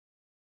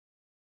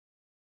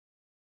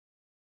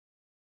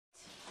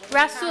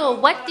Rasul,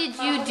 what did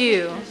you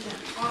do?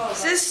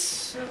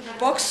 This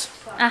box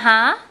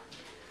Uh-huh.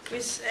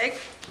 with egg,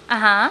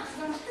 Uh-huh.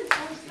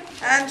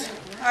 and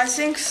I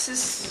think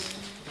this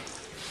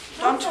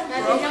don't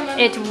work.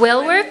 It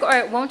will work or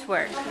it won't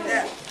work?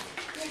 Yeah.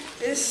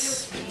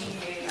 This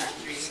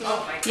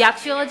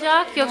Yakşı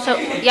olacak yoksa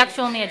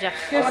yakşı olmayacak?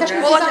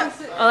 olacak.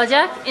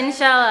 Olacak?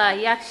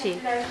 İnşallah yakşı.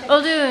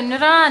 Oldu.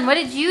 Nuran, what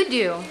did you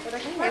do?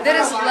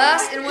 There is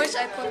glass in which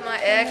I put my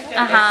egg.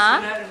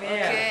 Uh-huh.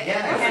 Okay.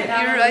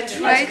 Here I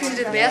tried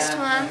the best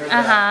one.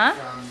 Uh-huh.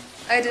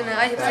 I don't know.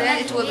 I plan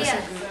it will be so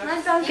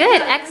good.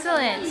 Good,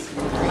 excellent.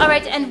 All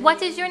right, and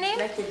what is your name?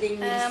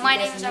 My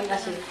name is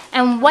Abdullah.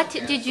 And what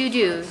did you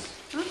do?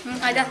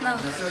 I don't know.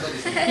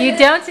 You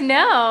don't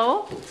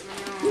know?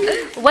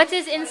 What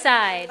is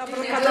inside?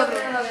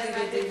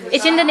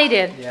 İçinde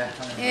nedir?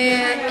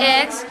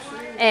 Eggs.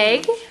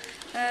 Egg.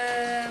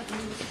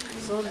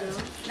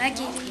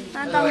 Maggie.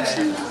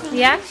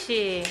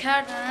 Yakşı.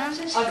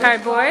 Carton.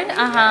 Cardboard.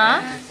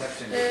 Uh-huh.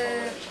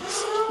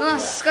 No,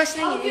 scotch.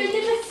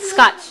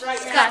 Scotch.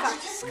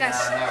 Scotch.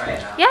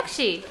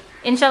 Yakşı.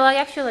 İnşallah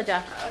yakşı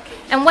olacak.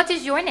 And what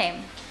is your name?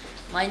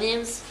 My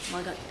name's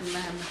Mohammed.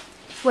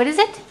 What is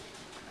it?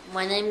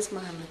 My name is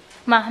Mohammed.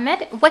 Mohammed.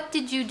 What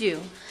did you do?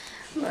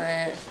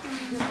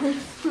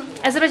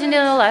 Azerbaycan'da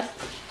diyorlar.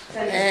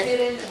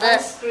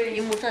 Da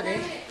yumurta de.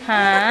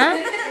 Ha.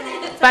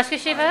 Başka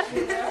şey var?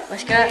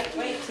 Başka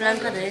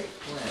flanka de.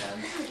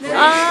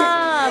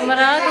 Aa,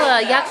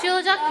 meraklı. Yakşı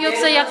olacak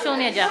yoksa yakşı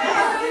olmayacak?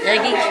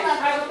 Ergik.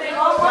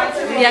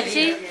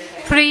 Yakşı.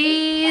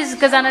 Priz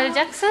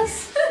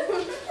kazanacaksınız.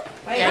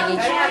 Ergik.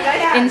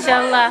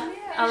 İnşallah.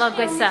 Allah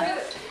koysa.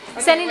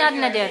 Senin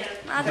adın nedir?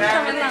 Adım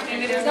Tamerlan.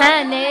 Ha,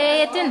 ne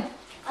yedin?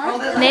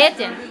 Ne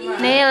yedin?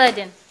 Ne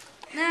yedin?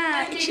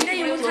 İçinde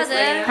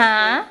yumurtadır.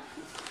 Ha.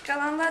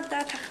 Kalanlar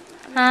da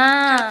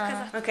Ha.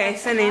 Okay,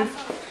 senin.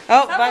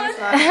 Oh,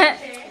 bye.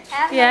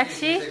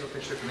 Yakşı.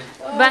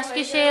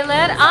 Başka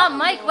şeyler.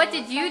 Mike, what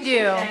did you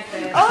do?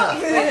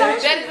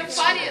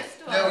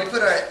 No, we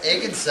put our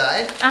egg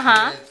inside.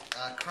 Uh-huh.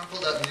 With,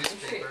 crumpled up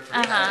newspaper. For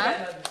Uh-huh.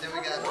 Then we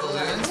got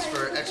balloons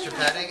for extra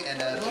padding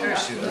and a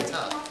parachute on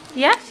top.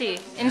 Yakşı.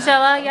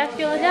 İnşallah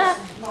yakşı olacak.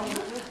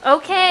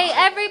 Okay,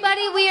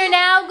 everybody, we are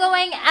now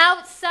going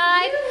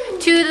outside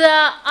to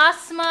the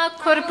Asma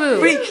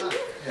Korpu. Bridge.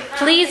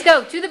 Please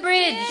go to the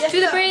bridge. To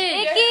the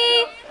bridge.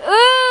 İki,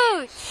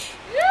 üç.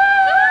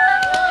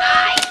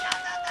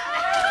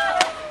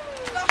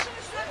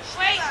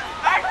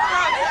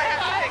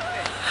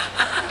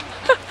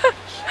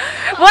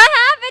 What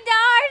happened to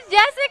ours,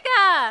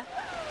 Jessica?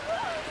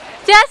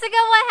 Jessica,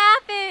 what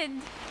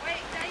happened?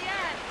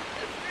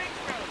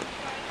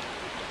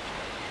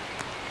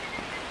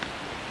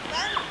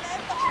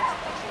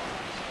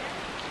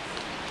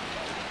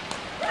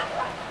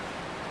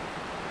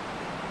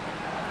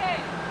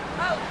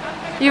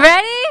 You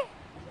ready?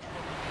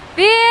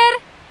 Bir,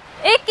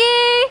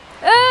 iki,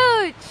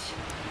 üç.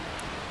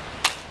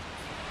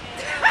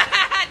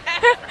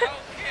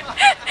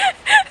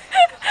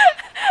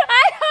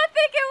 I don't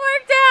think it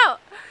worked out.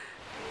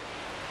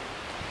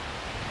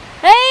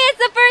 Hey, it's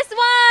the first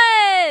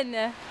one.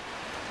 Me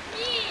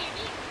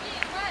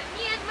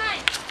and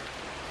mine.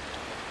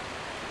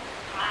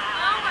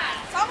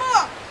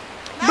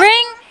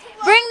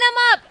 Bring them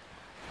up.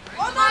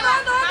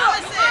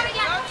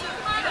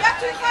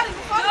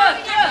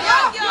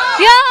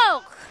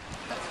 Yok.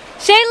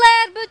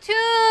 Şeyler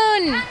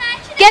bütün.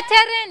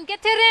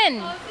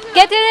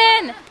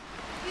 Getirin.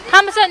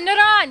 Hamza,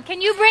 Nuran,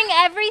 can you bring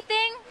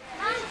everything?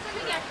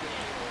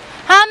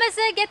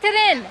 Hamza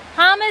getirin.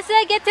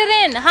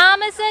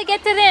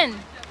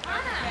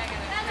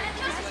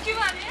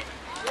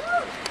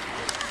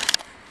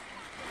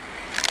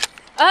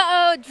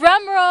 Uh-oh,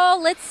 drum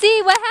roll. Let's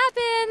see what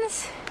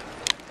happens.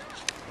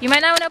 You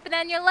might not want to open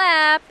that in your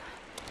lap.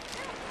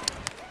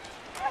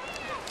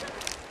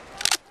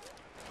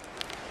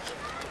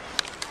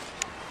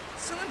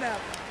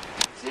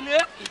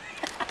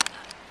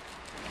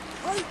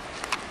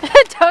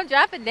 Don't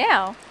drop it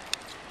now.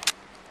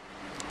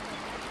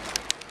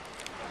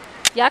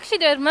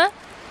 Yakşıdır mı?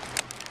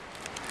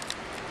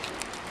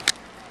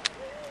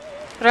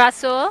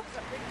 Rasul?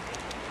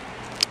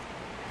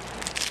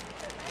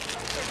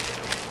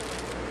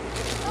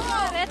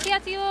 Red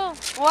yatıyor.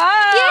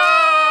 Wow.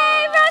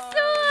 Yay,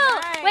 Rasul!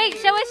 Nice. Wait,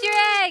 show us your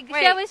egg.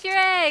 Wait. Show us your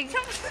egg.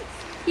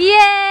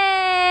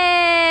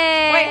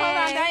 Yay! Wait, hold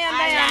on,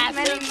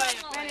 Diane.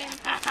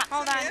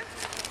 Hold on.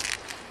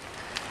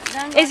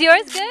 Is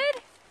yours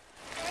good?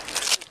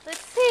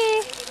 Let's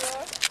see.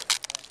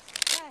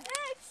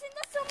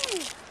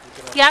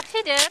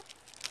 Yakşıdır.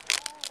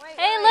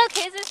 Hey, look,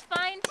 his is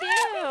fine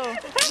too.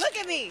 Look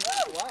at me.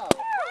 Wow.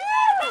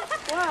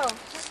 Wow.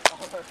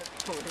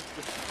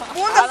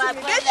 Bu nasıl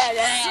bir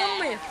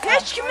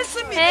Hiç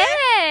kimisi mi?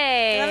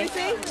 Hey! Let me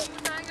see.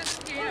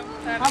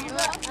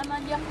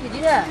 Hemen yak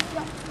dedi.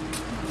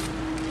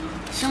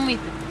 Şu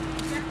muydu?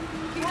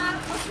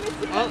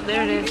 Oh,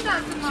 there it is.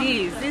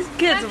 Jeez, these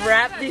kids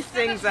wrap these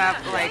things up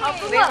like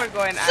they were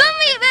going out.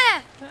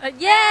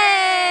 Yay!